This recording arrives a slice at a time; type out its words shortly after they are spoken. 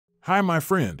Hi, my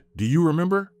friend, do you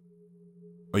remember?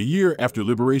 A year after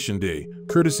Liberation Day,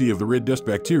 courtesy of the red dust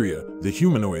bacteria, the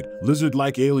humanoid,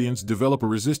 lizard-like aliens develop a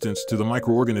resistance to the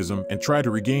microorganism and try to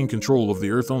regain control of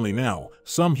the Earth. Only now,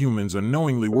 some humans are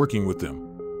knowingly working with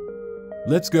them.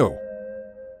 Let's go.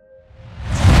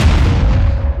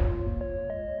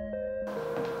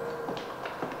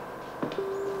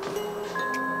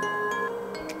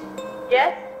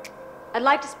 Yes? I'd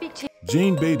like to speak to you.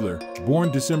 Jane Badler,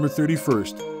 born December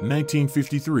 31st,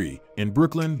 1953, in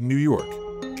Brooklyn, New York.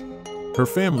 Her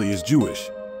family is Jewish.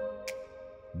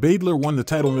 Badler won the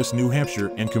title Miss New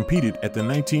Hampshire and competed at the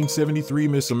 1973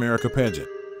 Miss America pageant.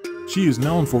 She is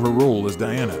known for her role as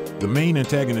Diana, the main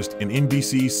antagonist in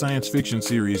NBC's science fiction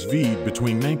series V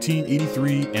between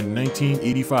 1983 and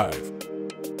 1985.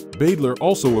 Badler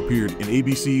also appeared in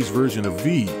ABC's version of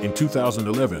V in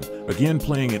 2011, again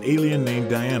playing an alien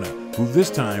named Diana, who this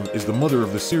time is the mother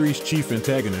of the series' chief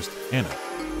antagonist, Anna.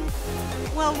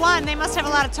 Well, one, they must have a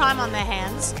lot of time on their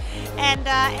hands, and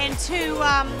two,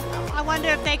 I wonder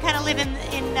if they kind of live in.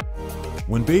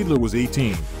 When Badler was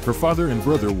 18, her father and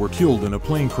brother were killed in a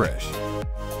plane crash.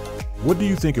 What do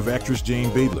you think of actress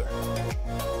Jane Badler?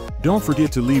 Don't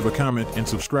forget to leave a comment and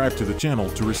subscribe to the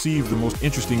channel to receive the most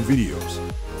interesting videos.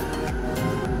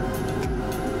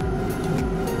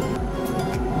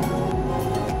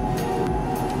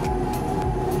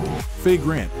 Faye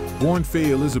Grant, born Faye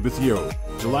Elizabeth Yo,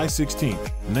 July 16,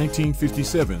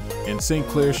 1957, in St.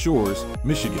 Clair Shores,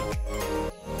 Michigan.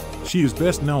 She is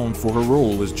best known for her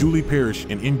role as Julie Parrish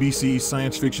in NBC's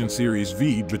science fiction series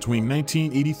V between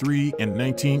 1983 and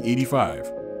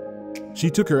 1985.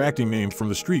 She took her acting name from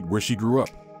the street where she grew up.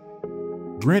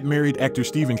 Grant married actor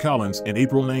Stephen Collins in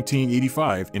April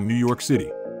 1985 in New York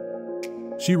City.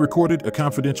 She recorded a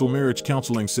confidential marriage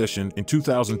counseling session in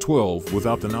 2012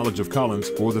 without the knowledge of Collins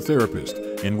or the therapist,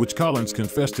 in which Collins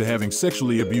confessed to having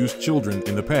sexually abused children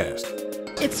in the past.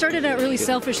 It started out really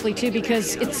selfishly too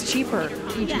because it's cheaper.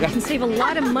 You can save a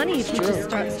lot of money if you just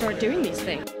start doing these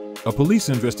things. A police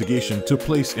investigation took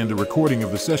place and the recording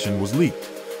of the session was leaked.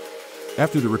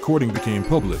 After the recording became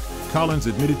public, Collins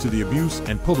admitted to the abuse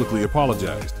and publicly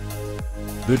apologized.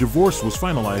 Their divorce was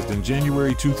finalized in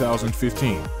January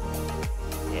 2015.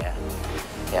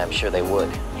 Yeah, I'm sure they would.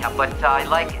 Yeah, but I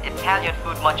like Italian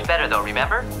food much better though,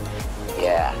 remember?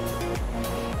 Yeah,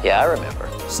 I remember.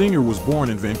 Singer was born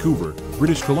in Vancouver,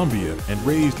 British Columbia, and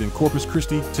raised in Corpus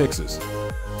Christi, Texas.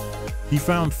 He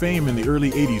found fame in the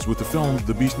early 80s with the film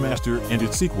The Beastmaster and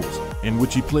its sequels, in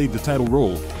which he played the title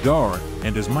role, Gar,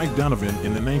 and as Mike Donovan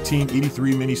in the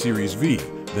 1983 miniseries V,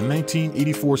 the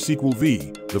 1984 sequel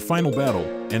V, The Final Battle,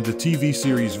 and the TV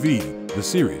series V, The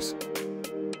Series.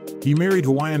 He married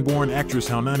Hawaiian-born actress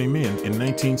Haunani Min in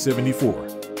 1974.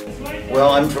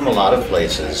 Well, I'm from a lot of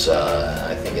places.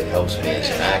 I think it helps me as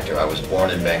an actor. I was born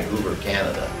in Vancouver,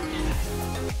 Canada.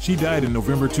 She died in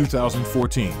November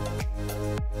 2014.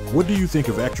 What do you think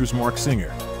of actress Marc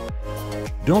Singer?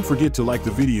 Don't forget to like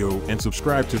the video and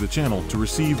subscribe to the channel to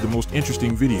receive the most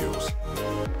interesting videos.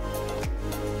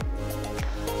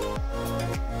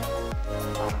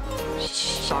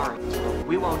 Sorry,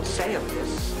 we won't say of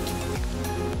this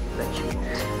that you won't.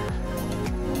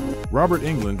 Robert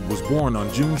Englund was born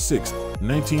on June 6,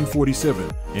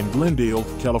 1947, in Glendale,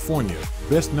 California,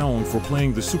 best known for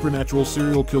playing the supernatural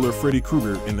serial killer Freddy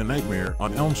Krueger in the Nightmare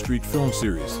on Elm Street film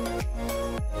series.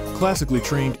 Classically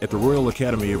trained at the Royal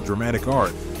Academy of Dramatic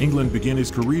Art, Englund began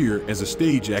his career as a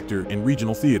stage actor in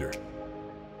regional theater.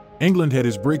 Englund had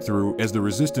his breakthrough as the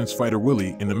resistance fighter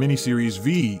Willie in the miniseries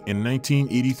V in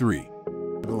 1983.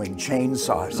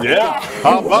 Chainsaws. Yeah,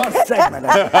 how about segment?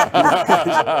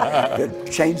 The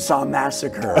Chainsaw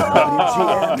Massacre.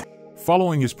 WGN.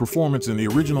 Following his performance in the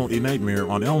original A Nightmare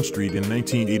on Elm Street in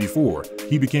 1984,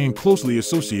 he became closely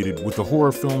associated with the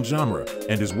horror film genre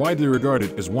and is widely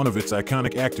regarded as one of its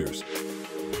iconic actors.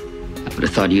 I would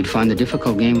have thought you'd find the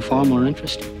difficult game far more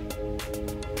interesting.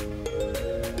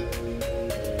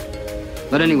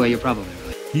 But anyway, you're probably right.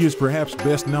 He is perhaps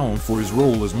best known for his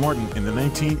role as Martin in the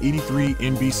 1983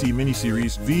 NBC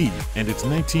miniseries V and its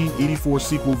 1984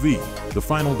 sequel V, The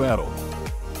Final Battle.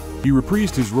 He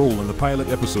reprised his role in the pilot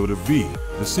episode of V,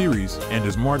 the series, and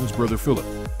as Martin's brother Philip.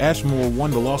 Ashmore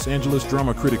won the Los Angeles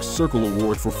Drama Critics Circle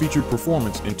Award for featured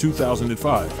performance in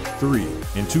 2005.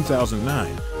 In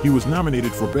 2009, he was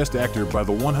nominated for Best Actor by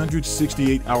the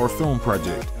 168-Hour Film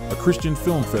Project, a Christian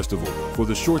film festival, for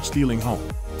the short Stealing Home.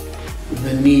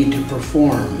 The need to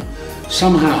perform.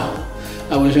 Somehow,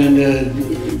 I was into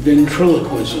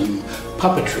ventriloquism,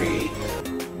 puppetry.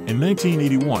 In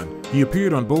 1981, he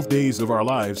appeared on Both Days of Our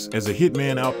Lives as a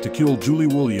hitman out to kill Julie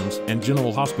Williams and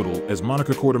General Hospital as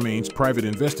Monica Quartermain's private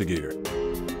investigator.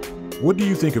 What do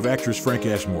you think of actress Frank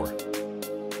Ashmore?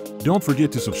 Don't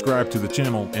forget to subscribe to the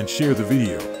channel and share the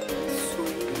video.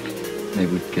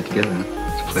 Maybe we could get together.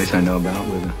 It's a place I know about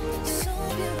where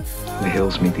the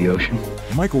hills meet the ocean.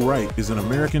 Michael Wright is an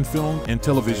American film and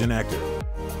television actor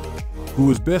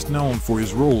who is best known for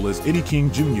his role as Eddie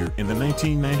King Jr. in the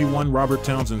 1991 Robert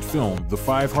Townsend film The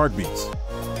Five Heartbeats.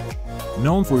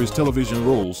 Known for his television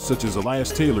roles such as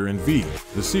Elias Taylor in V,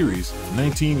 the series,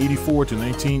 1984 to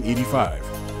 1985.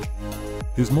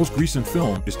 His most recent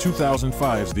film is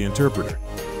 2005's The Interpreter.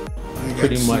 I got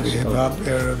to see the hip-hop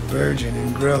era burgeon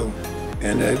and grow,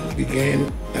 and I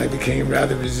became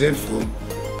rather resentful.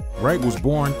 Wright was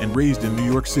born and raised in New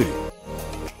York City.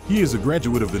 He is a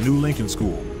graduate of the New Lincoln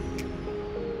School.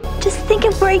 Just think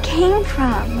of where he came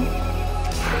from.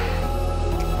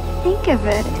 Think of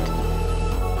it.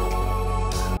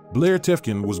 Blair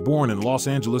Tefkin was born in Los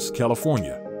Angeles,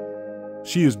 California.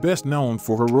 She is best known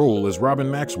for her role as Robin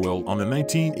Maxwell on the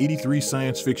 1983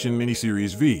 science fiction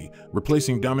miniseries V,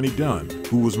 replacing Dominique Dunne,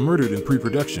 who was murdered in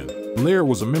pre-production. Blair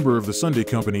was a member of the Sunday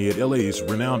Company at LA's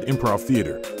renowned improv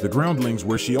theater, The Groundlings,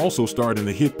 where she also starred in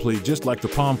the hit play Just Like the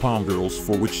Pom Pom Girls,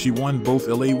 for which she won both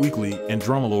LA Weekly and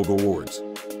Dramalogue Awards.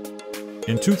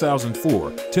 In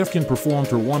 2004, Tefkin performed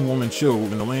her one-woman show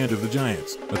in the Land of the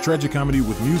Giants, a tragicomedy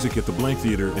with music at the Blank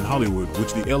Theater in Hollywood,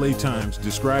 which the LA Times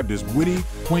described as witty,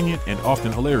 poignant, and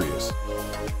often hilarious.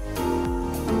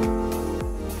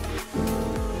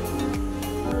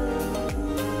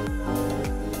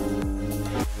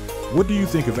 What do you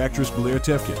think of actress Blair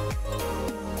Tefkin?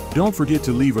 Don't forget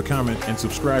to leave a comment and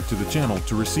subscribe to the channel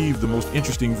to receive the most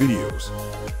interesting videos.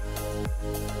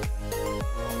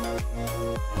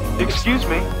 Excuse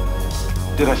me,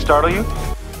 did I startle you?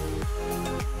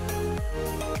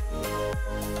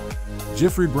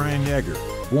 Jeffrey Brian Yeager,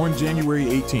 born January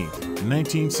 18,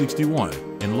 1961,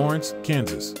 in Lawrence,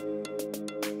 Kansas.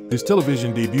 His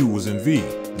television debut was in V,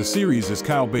 the series as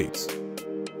Kyle Bates.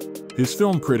 His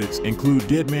film credits include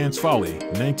Dead Man's Folly,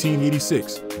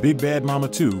 1986, Big Bad Mama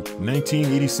 2,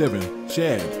 1987,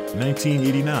 Shad,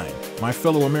 1989, My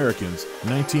Fellow Americans,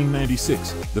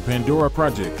 1996, The Pandora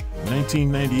Project,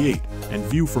 1998, and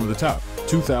View from the Top,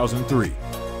 2003.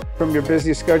 From your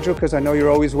busy schedule, because I know you're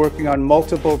always working on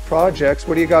multiple projects,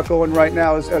 what do you got going right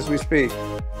now as we speak?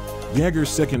 Yeager's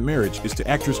second marriage is to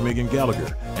actress Megan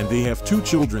Gallagher, and they have 2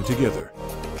 children together.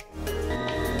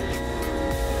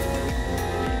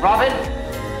 Robin?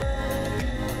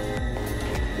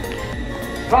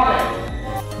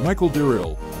 Robin! Michael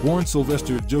Durrell, born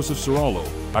Sylvester Joseph Serrallo,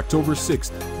 October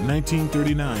 6,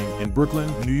 1939, in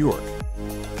Brooklyn, New York.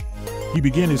 He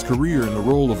began his career in the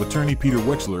role of attorney Peter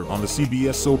Wexler on the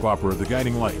CBS soap opera The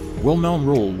Guiding Light. Well-known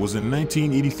role was in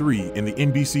 1983 in the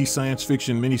NBC science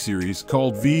fiction miniseries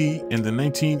called V, and the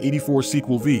 1984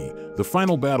 sequel V, The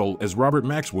Final Battle, as Robert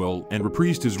Maxwell, and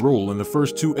reprised his role in the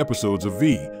first 2 episodes of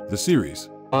V, the series.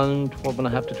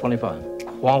 12.5 to 25.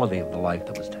 Quality of the life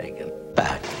that was taken.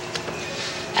 Back.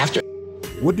 After.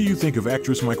 What do you think of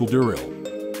actress Michael Durrell?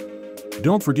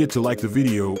 Don't forget to like the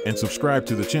video and subscribe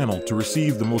to the channel to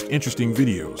receive the most interesting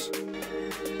videos.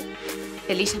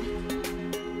 Elizabeth.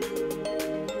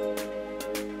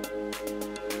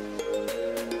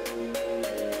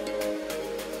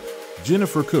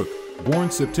 Jennifer Cook, born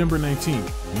September 19,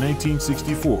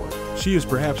 1964. She is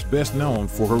perhaps best known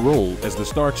for her role as the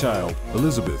star child,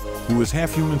 Elizabeth, who is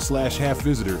half-human/half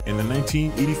visitor in the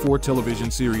 1984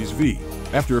 television series V.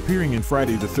 After appearing in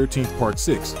Friday the 13th Part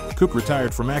 6, Cook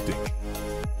retired from acting.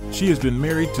 She has been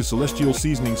married to Celestial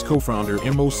Seasonings co-founder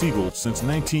M.O. Siegel since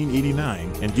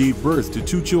 1989 and gave birth to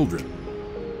 2 children.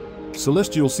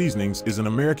 Celestial Seasonings is an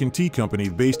American tea company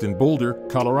based in Boulder,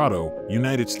 Colorado,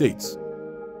 United States.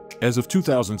 As of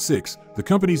 2006, the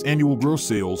company's annual gross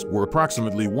sales were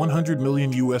approximately $100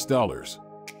 million.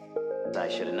 I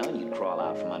should have known you'd crawl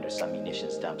out from under some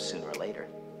munitions dump sooner or later.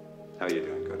 How you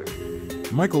doing,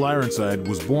 Cutter? Michael Ironside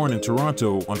was born in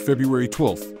Toronto on February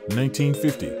 12,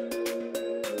 1950.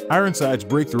 Ironside's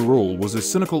breakthrough role was as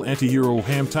cynical anti-hero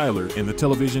Ham Tyler in the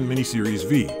television miniseries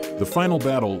V, The Final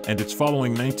Battle, and its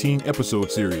following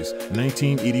 19-episode series,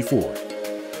 1984.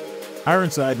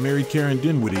 Ironside married Karen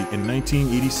Dinwiddie in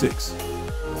 1986.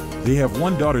 They have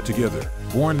 1 daughter together,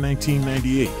 born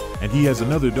 1998, and he has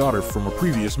another daughter from a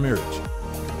previous marriage.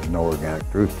 There's no organic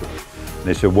truth to it. And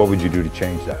they said, what would you do to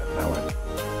change that? And I went,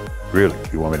 really?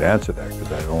 You want me to answer that?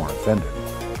 Because I don't want to offend anyone.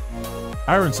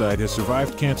 Ironside has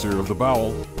survived cancer of the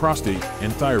bowel, prostate,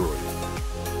 and thyroid.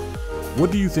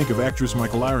 What do you think of actress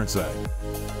Michael Ironside?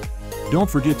 Don't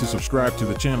forget to subscribe to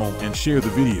the channel and share the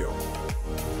video.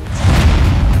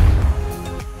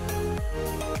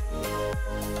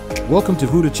 Welcome to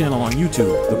Huda Channel on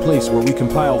YouTube, the place where we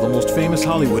compile the most famous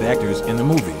Hollywood actors in the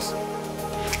movies.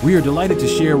 We are delighted to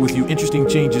share with you interesting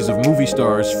changes of movie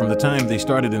stars from the time they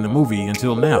started in the movie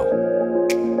until now.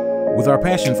 With our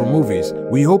passion for movies,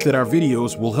 we hope that our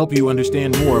videos will help you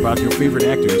understand more about your favorite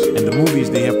actors and the movies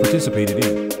they have participated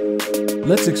in.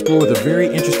 Let's explore the very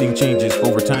interesting changes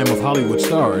over time of Hollywood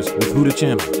stars with Huda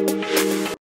Channel.